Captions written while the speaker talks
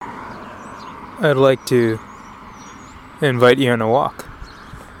I'd like to invite you on a walk.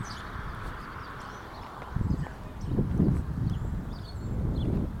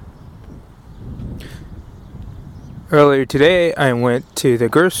 Earlier today, I went to the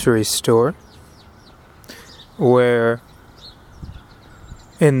grocery store where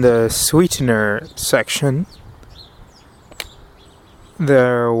in the sweetener section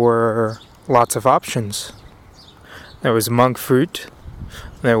there were lots of options. There was monk fruit,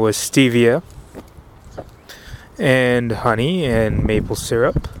 there was stevia, and honey and maple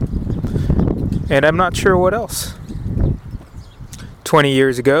syrup, and I'm not sure what else. 20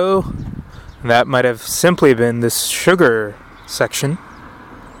 years ago, that might have simply been this sugar section,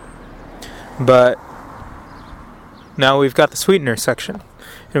 but now we've got the sweetener section,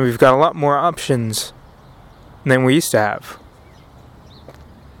 and we've got a lot more options than we used to have.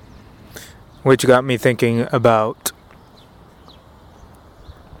 Which got me thinking about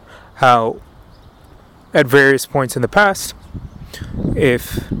how at various points in the past,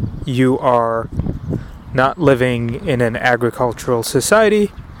 if you are not living in an agricultural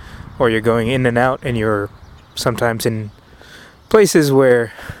society, or you're going in and out and you're sometimes in places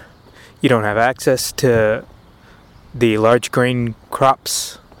where you don't have access to the large grain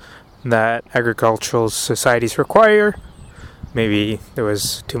crops that agricultural societies require, maybe there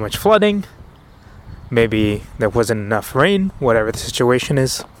was too much flooding, maybe there wasn't enough rain, whatever the situation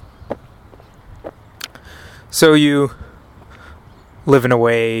is. So you live in a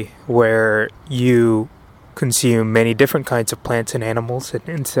way where you consume many different kinds of plants and animals and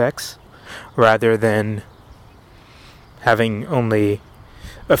insects, rather than having only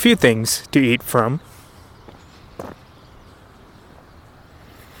a few things to eat from.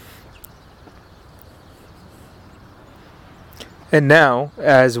 And now,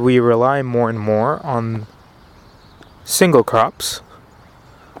 as we rely more and more on single crops,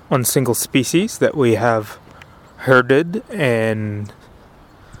 on single species that we have herded and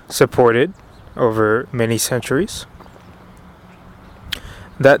supported over many centuries,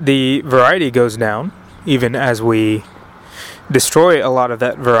 that the variety goes down, even as we destroy a lot of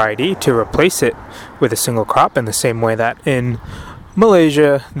that variety to replace it with a single crop, in the same way that in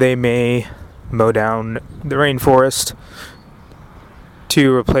Malaysia they may mow down the rainforest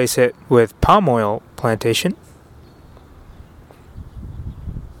to replace it with palm oil plantation.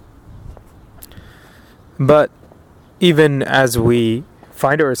 But even as we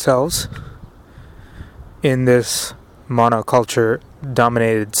find ourselves in this monoculture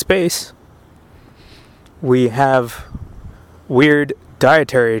dominated space, we have weird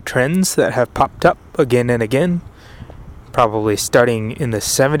dietary trends that have popped up again and again, probably starting in the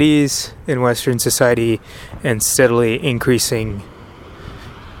 70s in Western society and steadily increasing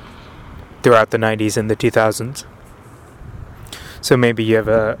throughout the 90s and the 2000s. So maybe you have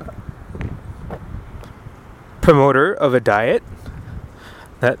a promoter of a diet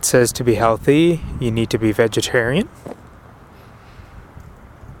that says to be healthy, you need to be vegetarian.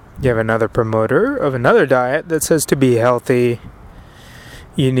 You have another promoter of another diet that says to be healthy,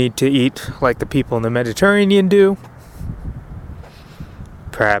 you need to eat like the people in the Mediterranean do.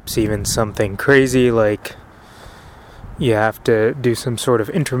 Perhaps even something crazy like you have to do some sort of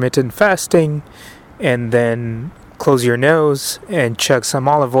intermittent fasting and then close your nose and chug some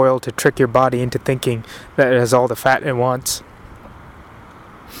olive oil to trick your body into thinking that it has all the fat it wants.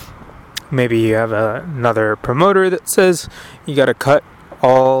 Maybe you have another promoter that says you gotta cut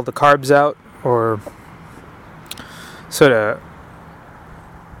all the carbs out, or sort of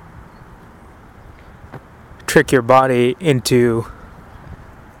trick your body into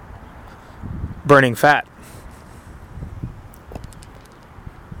burning fat.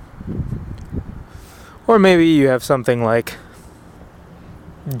 Or maybe you have something like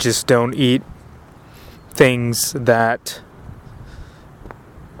just don't eat things that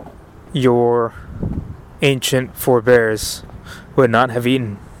your ancient forebears would not have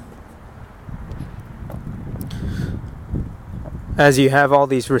eaten. As you have all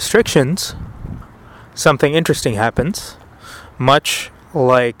these restrictions, something interesting happens, much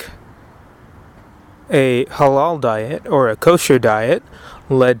like a halal diet or a kosher diet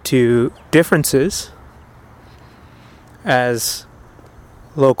led to differences as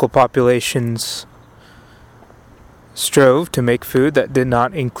local populations strove to make food that did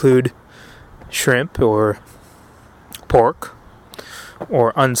not include shrimp or pork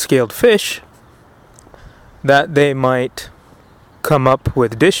or unscaled fish, that they might come up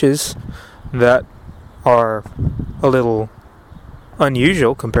with dishes that are a little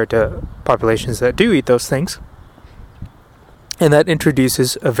unusual compared to populations that do eat those things, and that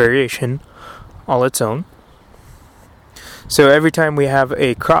introduces a variation all its own. So every time we have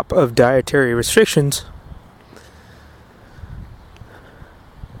a crop of dietary restrictions,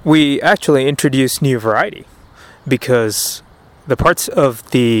 we actually introduce new variety, because the parts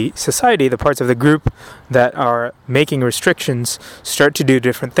of the society, the parts of the group that are making restrictions start to do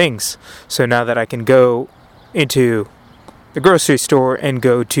different things. So now that I can go into the grocery store and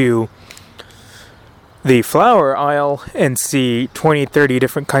go to the flour aisle and see 20, 30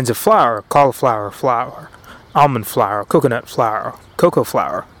 different kinds of flour: cauliflower flour, almond flour, coconut flour, cocoa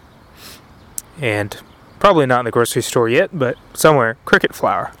flour, and probably not in the grocery store yet, but somewhere, cricket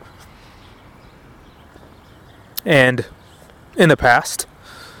flour. And in the past,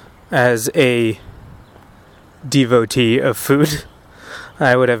 as a devotee of food,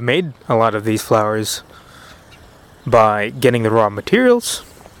 I would have made a lot of these flours by getting the raw materials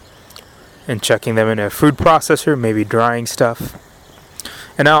and chucking them in a food processor, maybe drying stuff.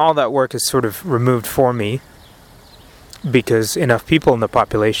 And now all that work is sort of removed for me, because enough people in the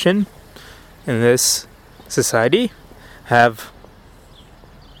population in this society have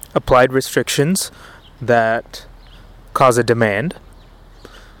applied restrictions that cause a demand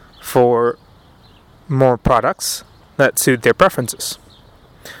for more products that suit their preferences.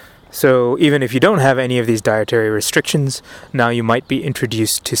 So even if you don't have any of these dietary restrictions, now you might be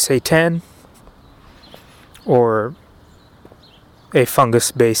introduced to seitan, or a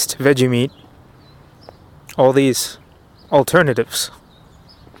fungus-based veggie meat. All these alternatives,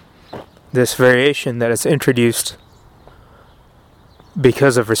 this variation that is introduced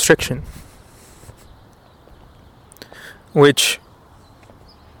because of restriction, which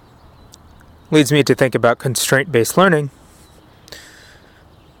leads me to think about constraint-based learning.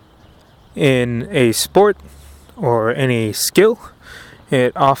 In a sport or any skill,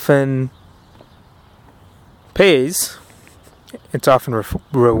 it often pays, it's often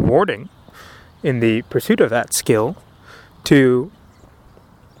rewarding in the pursuit of that skill to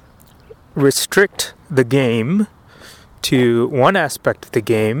restrict the game to one aspect of the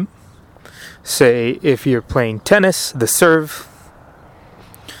game. Say, if you're playing tennis, the serve;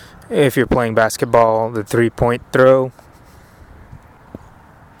 if you're playing basketball, the three-point throw;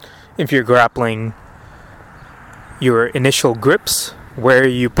 if you're grappling, your initial grips, where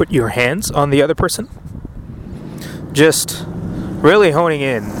you put your hands on the other person. Just really honing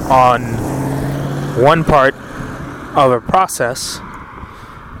in on one part of a process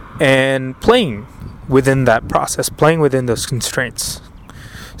and playing within that process, playing within those constraints.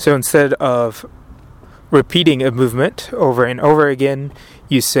 So instead of repeating a movement over and over again,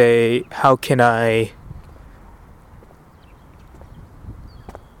 you say, how can I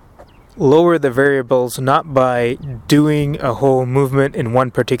lower the variables, not by doing a whole movement in one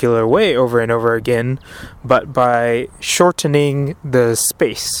particular way over and over again, but by shortening the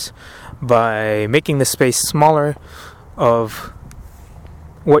space, by making the space smaller of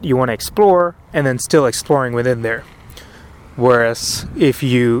what you want to explore, and then still exploring within there. Whereas if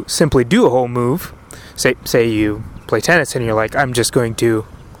you simply do a whole move, say you play tennis and you're like, I'm just going to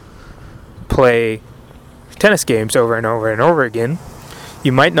play tennis games over and over and over again,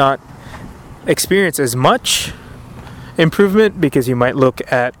 you might not experience as much improvement, because you might look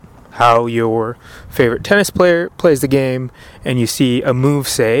at how your favorite tennis player plays the game and you see a move,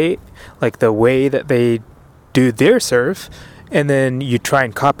 say, like the way that they do their serve, and then you try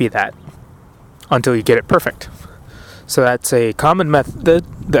and copy that until you get it perfect. So that's a common method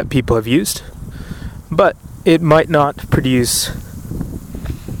that people have used, but it might not produce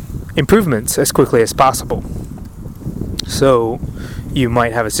improvements as quickly as possible. So you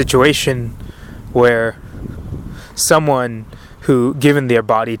might have a situation where someone who, given their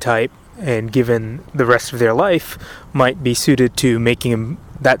body type and given the rest of their life, might be suited to taking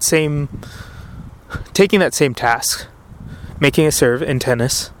that same task, making a serve in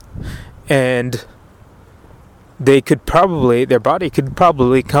tennis, and their body could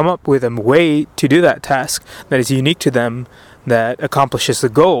probably come up with a way to do that task that is unique to them, that accomplishes the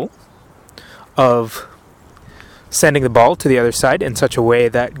goal of sending the ball to the other side in such a way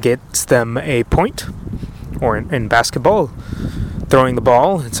that gets them a point, or in basketball, throwing the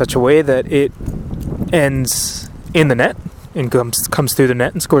ball in such a way that it ends in the net and comes through the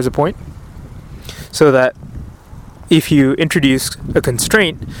net and scores a point. So that if you introduce a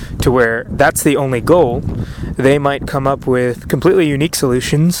constraint to where that's the only goal, they might come up with completely unique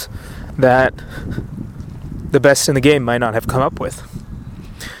solutions that the best in the game might not have come up with.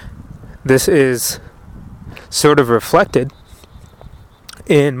 This is sort of reflected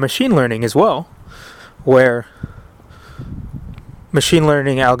in machine learning as well, where machine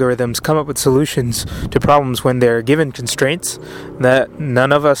learning algorithms come up with solutions to problems when they're given constraints that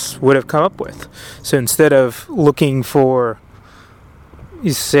none of us would have come up with. So instead of looking for,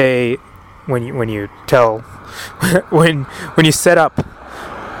 you say, when you set up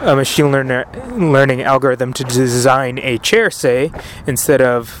a machine learning algorithm to design a chair, say, instead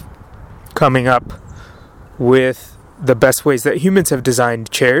of coming up with the best ways that humans have designed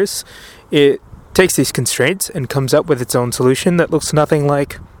chairs, it takes these constraints and comes up with its own solution that looks nothing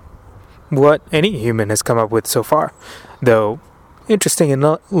like what any human has come up with so far. Though,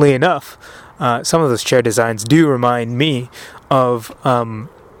 interestingly enough, some of those chair designs do remind me of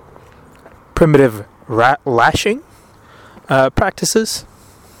primitive lashing practices.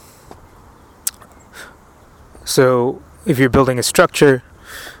 So, if you're building a structure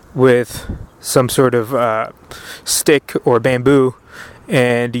with some sort of stick or bamboo,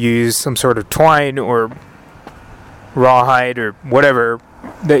 and use some sort of twine or rawhide or whatever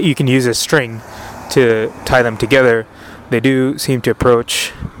that you can use as string to tie them together, they do seem to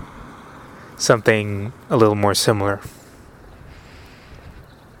approach something a little more similar.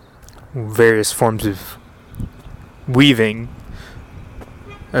 Various forms of weaving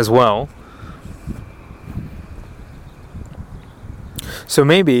as well. So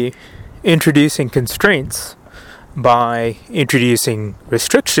maybe introducing constraints by introducing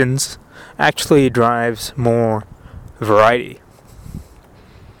restrictions actually drives more variety,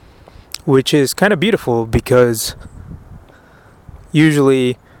 which is kind of beautiful, because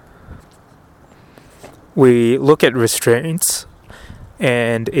usually we look at restraints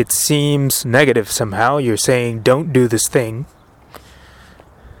and it seems negative somehow. You're saying don't do this thing,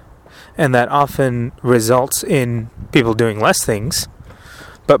 and that often results in people doing less things.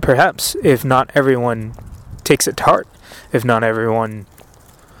 But perhaps if not everyone takes it to heart, if not everyone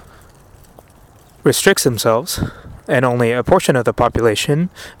restricts themselves, and only a portion of the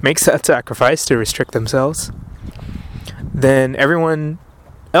population makes that sacrifice to restrict themselves, then everyone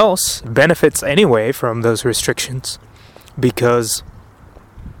else benefits anyway from those restrictions, because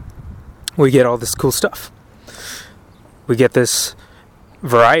we get all this cool stuff. We get this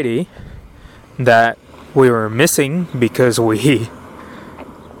variety that we were missing because we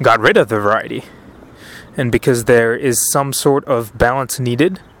got rid of the variety. And because there is some sort of balance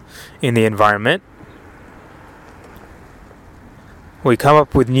needed in the environment, we come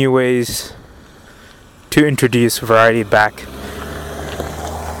up with new ways to introduce variety back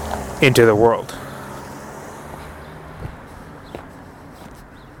into the world.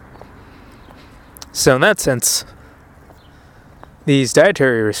 So in that sense, these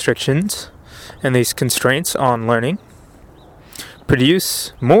dietary restrictions and these constraints on learning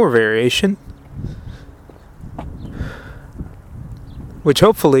produce more variation, which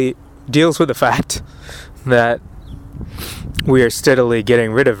hopefully deals with the fact that we are steadily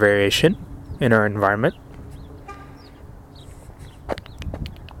getting rid of variation in our environment.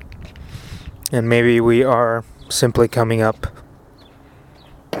 And maybe we are simply coming up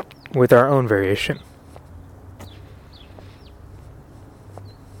with our own variation.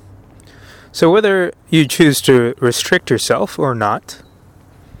 So whether you choose to restrict yourself or not,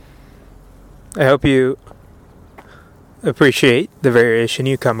 I hope you appreciate the variation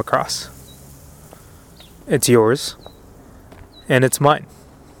you come across. It's yours, and it's mine.